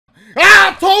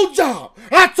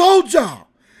told y'all.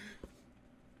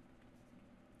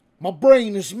 My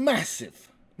brain is massive.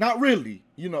 Not really.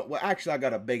 You know, well, actually, I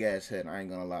got a big-ass head. I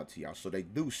ain't gonna lie to y'all. So they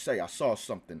do say, I saw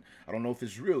something. I don't know if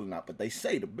it's real or not, but they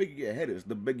say the bigger your head is,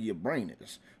 the bigger your brain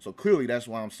is. So clearly, that's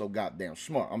why I'm so goddamn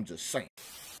smart. I'm just saying.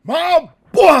 My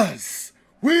boys,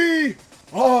 we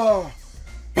are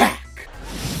back.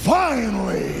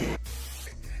 Finally.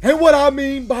 And what I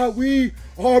mean by we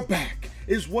are back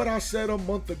is what I said a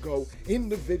month ago in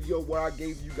the video where I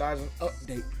gave you guys an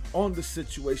update on the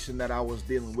situation that I was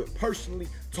dealing with personally,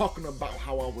 talking about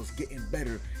how I was getting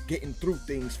better, getting through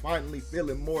things, finally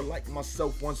feeling more like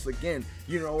myself once again,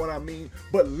 you know what I mean?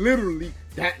 But literally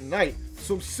that night,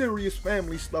 some serious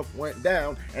family stuff went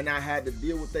down and I had to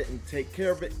deal with it and take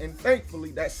care of it, and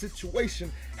thankfully that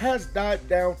situation has died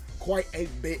down quite a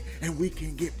bit and we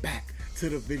can get back to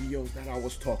the videos that I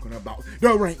was talking about.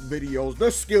 The rank videos,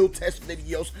 the skill test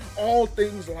videos, all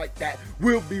things like that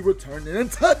will be returning. And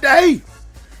today,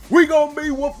 we gonna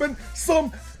be whooping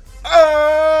some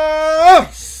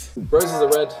ass! Roses are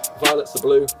red, violets are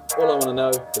blue. All I want to know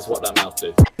is what that mouth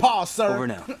did. Pause, sir. Over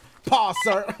now. Pause,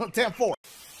 sir. 10-4.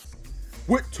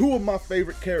 With two of my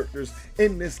favorite characters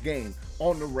in this game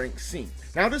on the rank scene.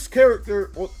 Now this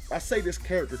character, well, I say this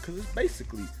character because it's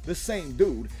basically the same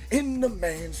dude in the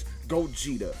man's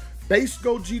Gogeta. Base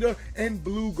Gogeta and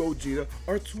Blue Gogeta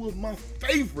are two of my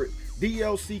favorite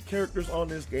DLC characters on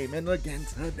this game. And again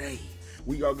today,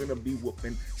 we are going to be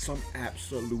whooping some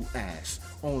absolute ass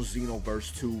on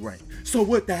Xenoverse 2 rank. So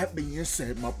with that being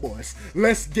said, my boys,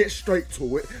 let's get straight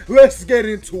to it. Let's get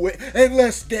into it and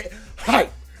let's get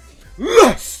hype.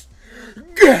 Let's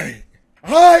get it.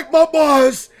 Alright, my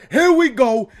boys, here we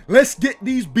go. Let's get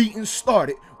these beatings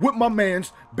started with my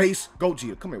man's Base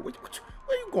Gogeta. Come here. Where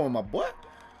you going, my boy?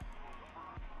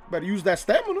 Better use that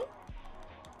stamina.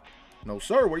 No,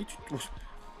 sir. Where you?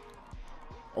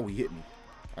 Oh, he hit me.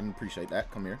 I didn't appreciate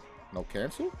that. Come here. No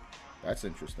cancel? That's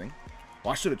interesting.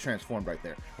 Oh, I should have transformed right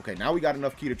there. Okay, now we got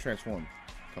enough key to transform.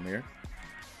 Come here.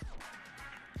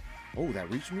 Oh, that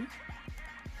reached me?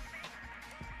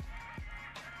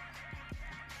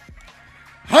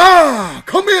 Ah!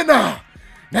 Come here now!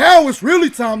 Now it's really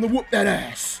time to whoop that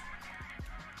ass.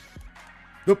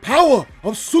 The power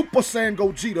of Super Saiyan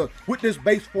Gogeta with this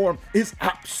base form is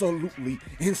absolutely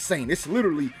insane. It's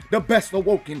literally the best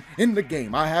awoken in the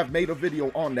game. I have made a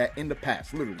video on that in the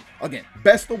past, literally. Again,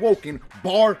 best awoken,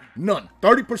 bar none.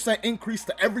 30% increase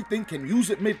to everything, can use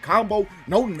it mid-combo.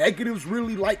 No negatives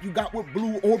really like you got with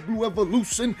Blue or Blue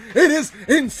Evolution. It is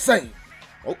insane.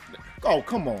 Oh,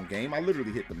 come on, game. I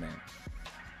literally hit the man.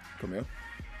 Come here.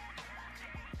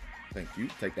 Thank you.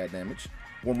 Take that damage.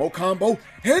 One more combo.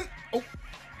 And, oh.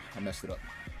 I messed it up.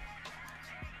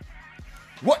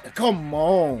 What? Come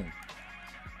on.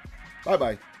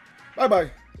 Bye-bye. Bye-bye.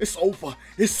 It's over.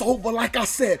 It's over. Like I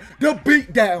said, the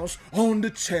beatdowns on the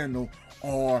channel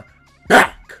are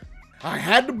back. I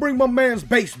had to bring my man's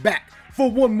base back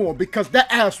for one more because that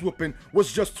ass whooping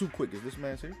was just too quick. Is this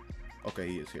man's here? Okay,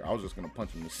 he is here. I was just going to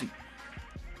punch him in the seat.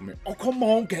 Come here. Oh, come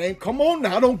on, gang. Come on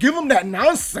now. Don't give him that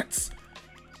nonsense.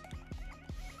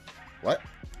 What?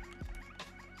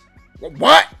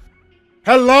 What?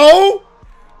 Hello?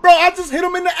 Bro, I just hit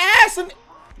him in the ass and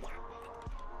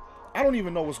I don't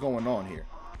even know what's going on here.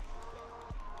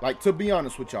 Like, to be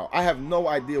honest with y'all, I have no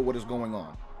idea what is going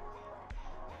on.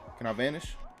 Can I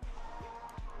vanish?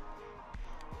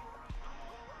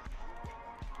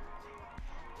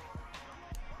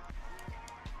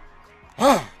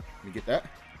 Ah, let me get that.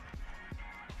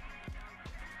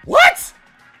 What?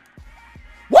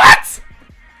 What?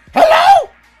 Hello?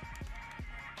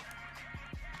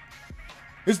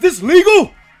 Is this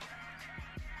legal?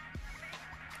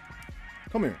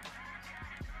 Come here.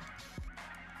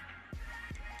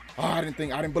 Oh, I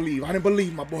didn't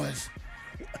believe my boys.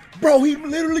 Bro, he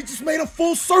literally just made a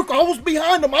full circle. I was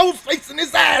behind him. I was facing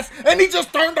his ass, and he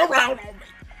just turned around on me.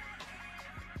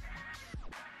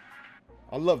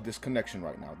 I love this connection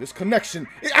right now. This connection,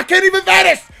 I can't even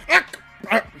vanish.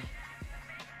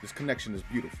 This connection is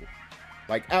beautiful.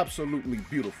 Like, absolutely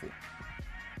beautiful.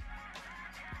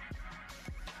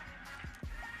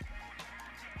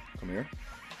 Come here.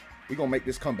 We gonna make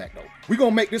this comeback, though. We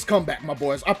gonna make this comeback, my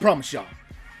boys. I promise y'all.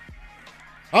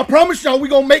 I promise y'all we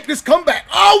gonna make this comeback.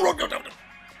 Oh,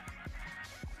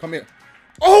 come here.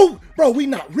 Oh, bro, we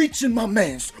not reaching my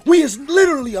mans. We is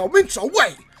literally a inch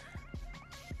away.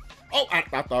 Oh,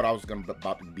 I thought I was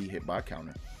about to be hit by a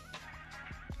counter.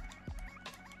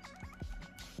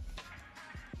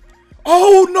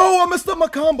 Oh, no, I messed up my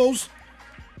combos.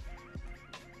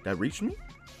 That reached me?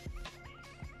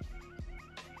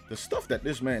 The stuff that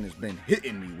this man has been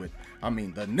hitting me with, I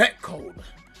mean, the net code.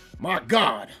 My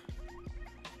God.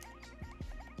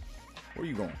 Where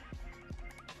you going?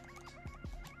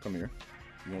 Come here.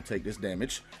 You gonna take this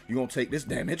damage. You gonna take this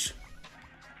damage.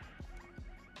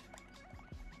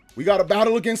 We got a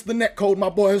battle against the netcode, my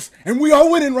boys, and we are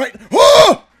winning, right?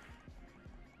 Oh!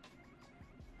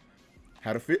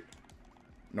 How to fit?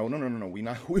 No. We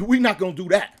not gonna do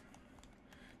that.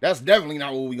 That's definitely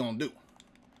not what we gonna do.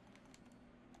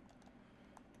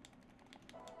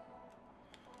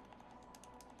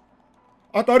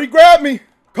 I thought he grabbed me.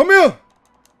 Come here.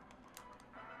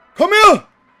 Come here.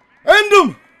 End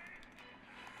him.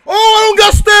 Oh, I don't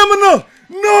got stamina.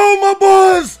 No, my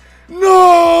boys.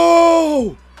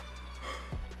 No.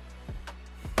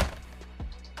 I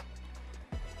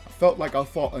felt like I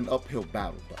fought an uphill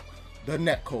battle, though. The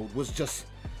netcode was just...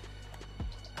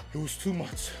 It was too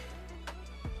much.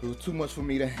 It was too much for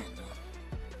me to handle.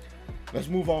 Let's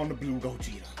move on to Blue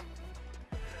Gogeta.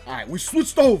 Alright, we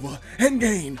switched over and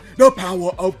gained the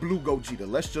power of Blue Gogeta.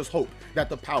 Let's just hope that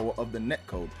the power of the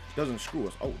netcode doesn't screw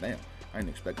us. Oh, damn. I didn't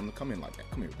expect him to come in like that.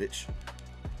 Come here, bitch.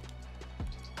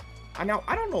 I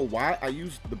don't know why I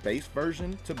used the base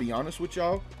version, to be honest with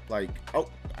y'all. Like, oh,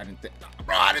 I didn't think,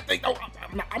 oh,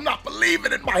 I'm not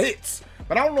believing in my hits.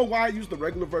 But I don't know why I used the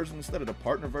regular version instead of the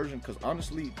partner version, because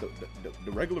honestly,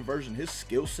 the regular version, his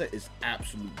skill set is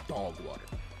absolute dog water.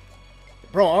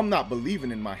 Bro, I'm not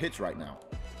believing in my hits right now.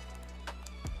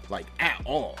 Like, at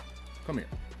all. Come here.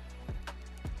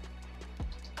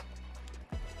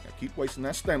 Now keep wasting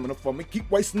that stamina for me.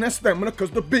 Keep wasting that stamina,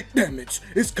 because the big damage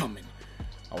is coming.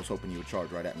 I was hoping you would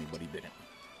charge right at me, but he didn't.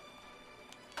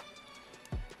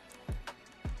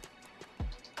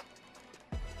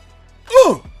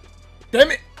 Oh!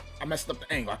 Damn it! I messed up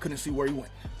the angle. I couldn't see where he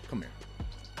went. Come here.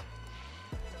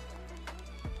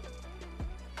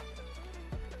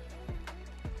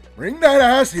 Bring that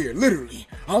ass here. Literally.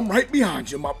 I'm right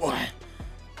behind you, my boy.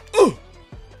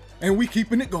 And we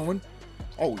keeping it going.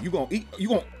 Oh, you gonna eat? You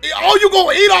gonna eat? Oh, you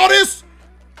gonna eat all this?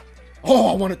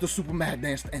 Oh, I wanted the super mad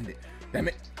dance to end it. Damn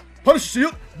it. Punish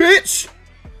shield, bitch.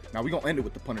 Now we gonna end it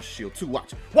with the punish shield too.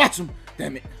 Watch. Watch him.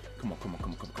 Damn it. Come on.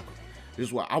 This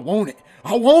is why I want it.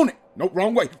 I want it. Nope,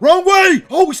 wrong way. Wrong way.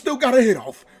 Oh, we still got a hit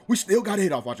off. Watch it.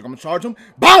 I'm gonna charge him.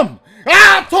 Bam!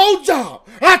 I told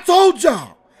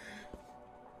y'all.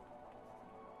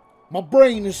 My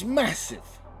brain is massive.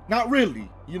 Not really.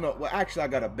 You know, well, actually, I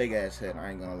got a big ass head.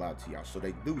 I ain't gonna lie to y'all. So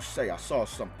they do say, I saw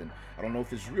something. I don't know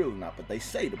if it's real or not, but they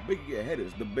say the bigger your head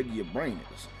is, the bigger your brain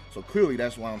is. So clearly,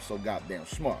 that's why I'm so goddamn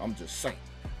smart. I'm just saying.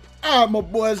 All right, my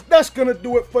boys, that's gonna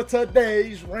do it for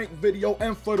today's ranked video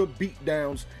and for the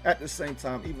beatdowns at the same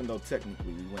time, even though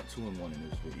technically we went 2-1 in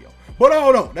this video. But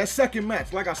hold on, that second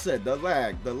match, like I said, the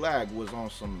lag was on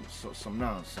some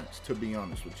nonsense, to be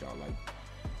honest with y'all. Like,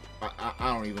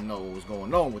 I don't even know what was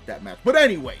going on with that match. But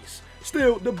anyways,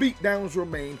 still, the beatdowns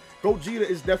remain. Gogeta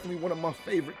is definitely one of my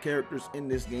favorite characters in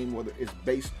this game, whether it's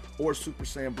base or Super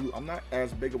Saiyan Blue. I'm not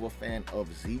as big of a fan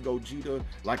of Z Gogeta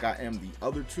like I am the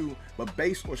other two, but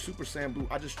base or Super Saiyan Blue,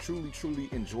 I just truly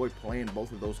enjoy playing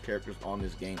both of those characters on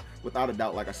this game. Without a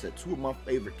doubt, like I said, two of my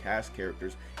favorite cast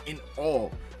characters in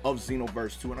all of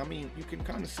Xenoverse 2, and I mean, you can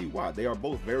kind of see why. They are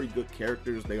both very good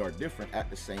characters. They are different at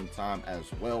the same time as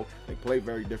well. They play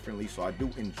very differently, so I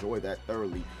do enjoy that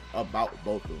thoroughly about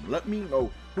both of them. Let me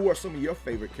know who are some of your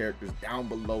favorite characters down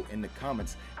below in the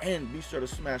comments, and be sure to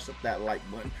smash up that like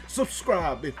button.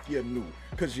 Subscribe if you're new,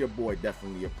 because your boy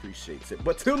definitely appreciates it.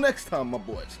 But till next time, my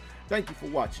boys, thank you for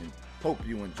watching. Hope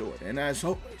you enjoyed, and as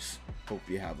always, hope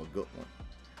you have a good one.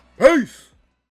 Peace!